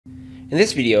In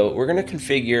this video, we're going to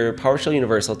configure PowerShell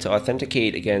Universal to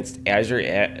authenticate against Azure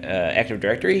Active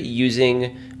Directory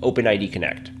using OpenID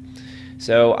Connect.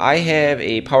 So I have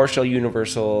a PowerShell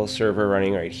Universal server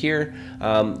running right here.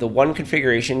 The one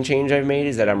configuration change I've made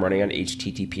is that I'm running on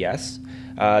HTTPS.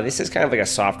 This is kind of like a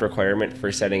soft requirement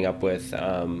for setting up with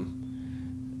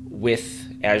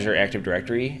Azure Active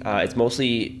Directory. It's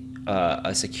mostly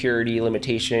a security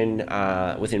limitation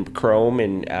within Chrome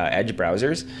and Edge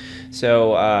browsers.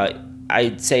 So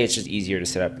I'd say it's just easier to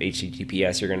set up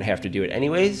HTTPS. You're going to have to do it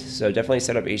anyways, so definitely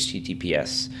set up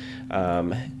HTTPS.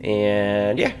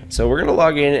 And yeah, so we're going to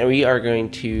log in and we are going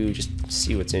to just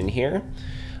see what's in here.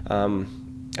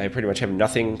 I pretty much have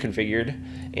nothing configured,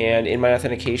 and in my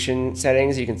authentication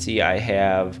settings you can see I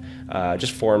have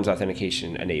just forms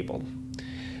authentication enabled.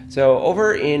 So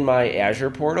over in my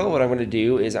Azure portal, what I'm going to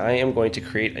do is I am going to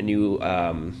create a new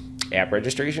app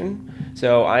registration.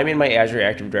 So I'm in my Azure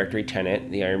Active Directory tenant,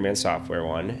 the Ironman software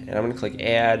one, and I'm going to click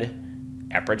Add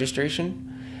App Registration.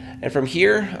 And from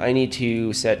here, I need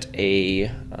to set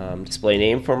a display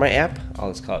name for my app.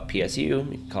 I'll just call it PSU. You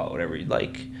can call it whatever you'd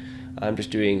like. I'm just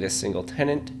doing this single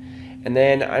tenant. And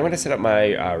then I'm going to set up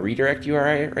my redirect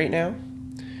URI right now.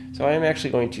 So I'm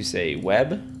actually going to say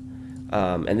web.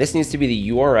 And this needs to be the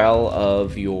URL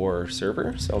of your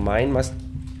server. So mine must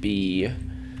be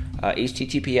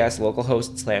HTTPS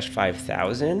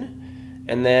localhost/5000,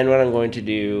 and then what I'm going to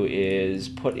do is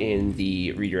put in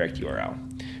the redirect URL.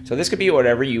 So this could be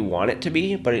whatever you want it to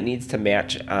be, but it needs to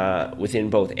match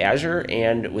within both Azure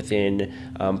and within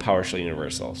PowerShell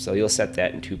Universal. So you'll set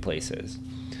that in two places.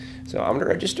 So I'm going to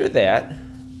register that,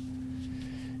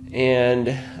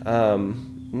 and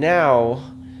now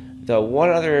the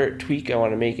one other tweak I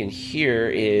want to make in here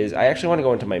is I actually want to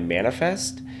go into my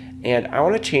manifest, and I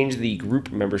want to change the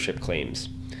group membership claims.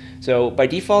 So by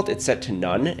default, it's set to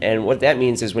none, and what that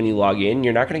means is when you log in,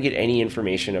 you're not going to get any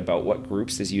information about what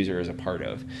groups this user is a part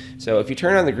of. So if you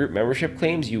turn on the group membership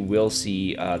claims, you will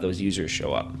see those users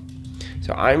show up.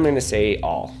 So I'm going to say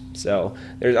all. So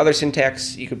there's other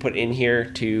syntax you could put in here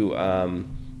to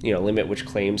limit which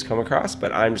claims come across,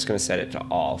 but I'm just going to set it to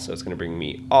all. So it's going to bring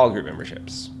me all group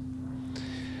memberships.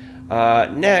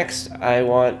 Next, I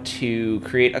want to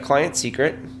create a client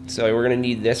secret. So we're going to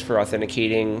need this for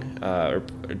authenticating, or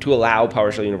to allow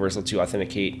PowerShell Universal to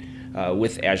authenticate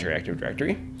with Azure Active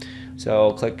Directory.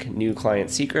 So click New Client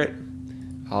Secret.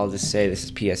 I'll just say this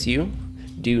is PSU.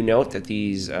 Do note that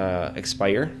these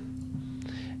expire.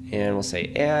 And we'll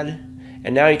say Add.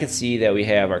 And now you can see that we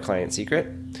have our client secret.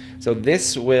 So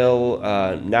this will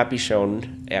not be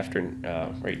shown after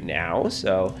right now.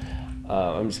 So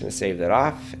I'm just going to save that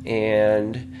off,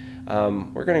 and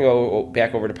we're going to go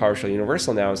back over to PowerShell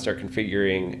Universal now and start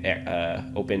configuring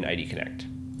OpenID Connect.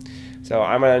 So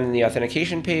I'm on the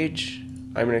authentication page.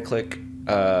 I'm going to click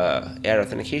Add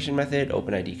Authentication Method,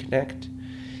 OpenID Connect,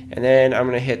 and then I'm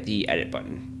going to hit the Edit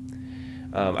button.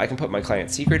 I can put my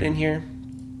client secret in here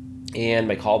and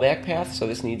my callback path, so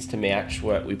this needs to match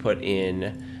what we put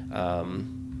in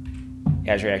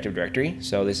Azure Active Directory.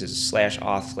 So this is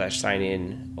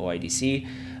 /auth/signin OIDC.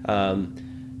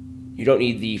 You don't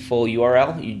need the full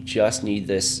URL, you just need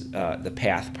this the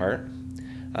path part.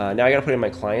 Now I got to put in my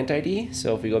client ID.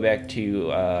 So if we go back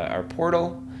to our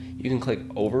portal, you can click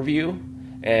Overview,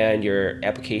 and your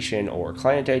application or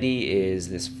client ID is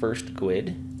this first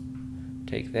GUID.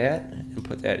 Take that and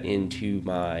put that into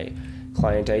my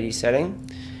client ID setting.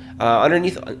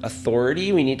 Underneath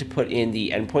authority, we need to put in the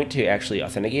endpoint to actually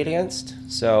authenticate against.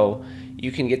 So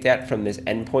you can get that from this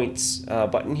endpoints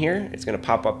button here. It's going to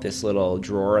pop up this little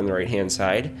drawer on the right hand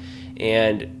side,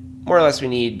 and more or less we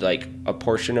need like a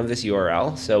portion of this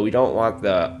URL. So we don't want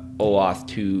the OAuth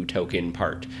 2 token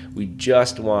part. We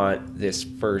just want this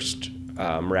first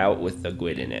route with the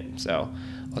GUID in it. So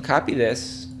I'll copy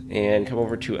this and come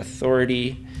over to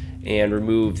authority and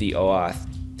remove the OAuth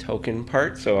token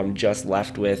part, so I'm just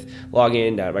left with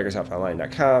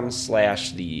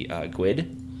login.microsoftonline.com/the GUID.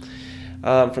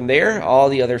 From there, all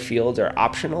the other fields are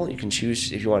optional. You can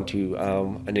choose if you want to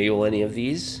enable any of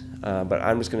these, but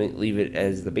I'm just going to leave it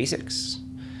as the basics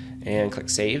and click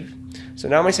Save. So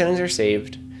now my settings are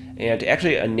saved, and to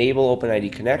actually enable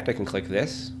OpenID Connect, I can click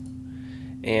this,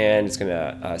 and it's going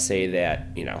to say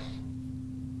that,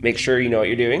 make sure you know what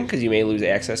you're doing, because you may lose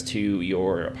access to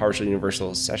your PowerShell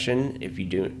Universal session if you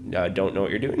don't know what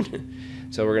you're doing.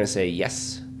 So we're going to say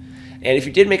yes. And if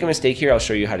you did make a mistake here, I'll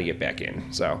show you how to get back in.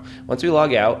 So once we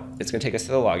log out, it's going to take us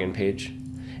to the login page.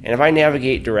 And if I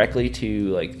navigate directly to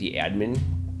like the admin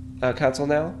console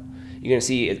now, you're going to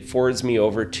see it forwards me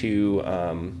over to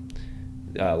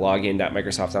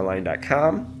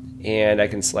login.microsoftonline.com, and I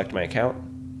can select my account.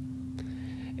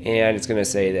 and it's going to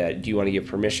say that, do you want to give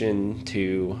permission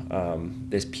to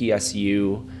this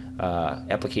PSU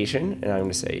application? And I'm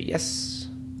going to say yes,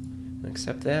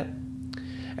 accept that.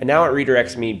 And now it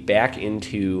redirects me back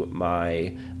into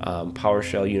my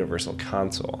PowerShell Universal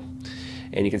Console.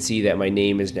 And you can see that my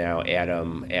name is now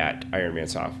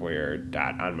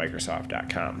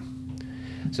adam@ironmansoftware.onmicrosoft.com.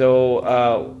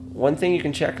 So one thing you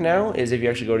can check now is if you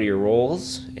actually go to your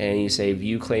roles and you say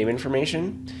view claim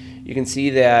information, you can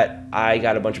see that I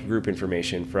got a bunch of group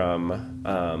information from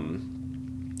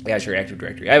Azure Active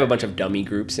Directory. I have a bunch of dummy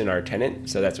groups in our tenant,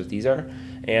 so that's what these are.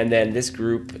 And then this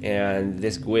group and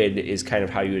this GUID is kind of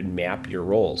how you would map your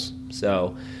roles.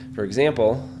 So for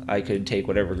example, I could take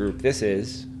whatever group this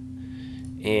is,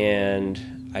 and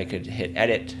I could hit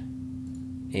edit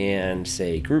and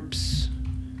say groups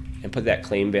and put that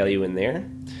claim value in there.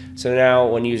 So now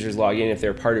when users log in, if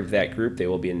they're part of that group, they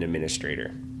will be an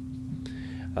administrator.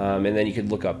 And then you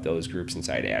could look up those groups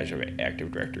inside Azure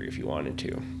Active Directory if you wanted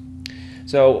to.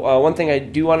 So one thing I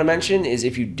do want to mention is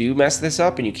if you do mess this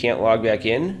up and you can't log back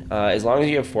in, as long as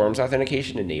you have forms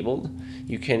authentication enabled,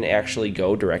 you can actually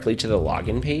go directly to the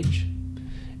login page.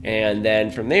 And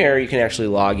then from there, you can actually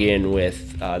log in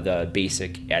with the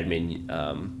basic admin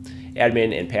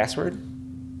and password,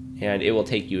 and it will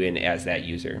take you in as that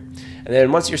user. And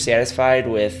then once you're satisfied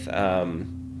with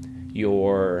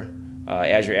your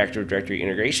Azure Active Directory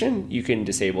integration, you can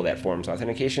disable that forms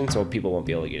authentication so people won't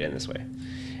be able to get in this way.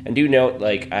 And do note,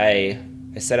 like I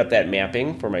set up that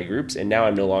mapping for my groups, and now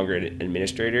I'm no longer an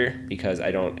administrator because I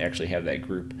don't actually have that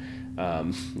group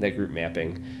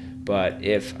mapping. But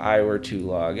if I were to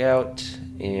log out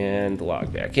and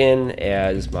log back in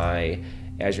as my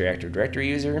Azure Active Directory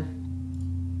user,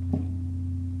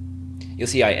 you'll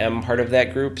see I am part of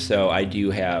that group, so I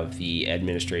do have the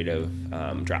administrative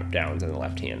drop downs on the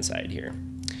left-hand side here.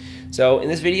 So in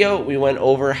this video, we went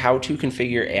over how to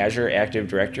configure Azure Active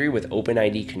Directory with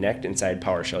OpenID Connect inside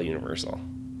PowerShell Universal.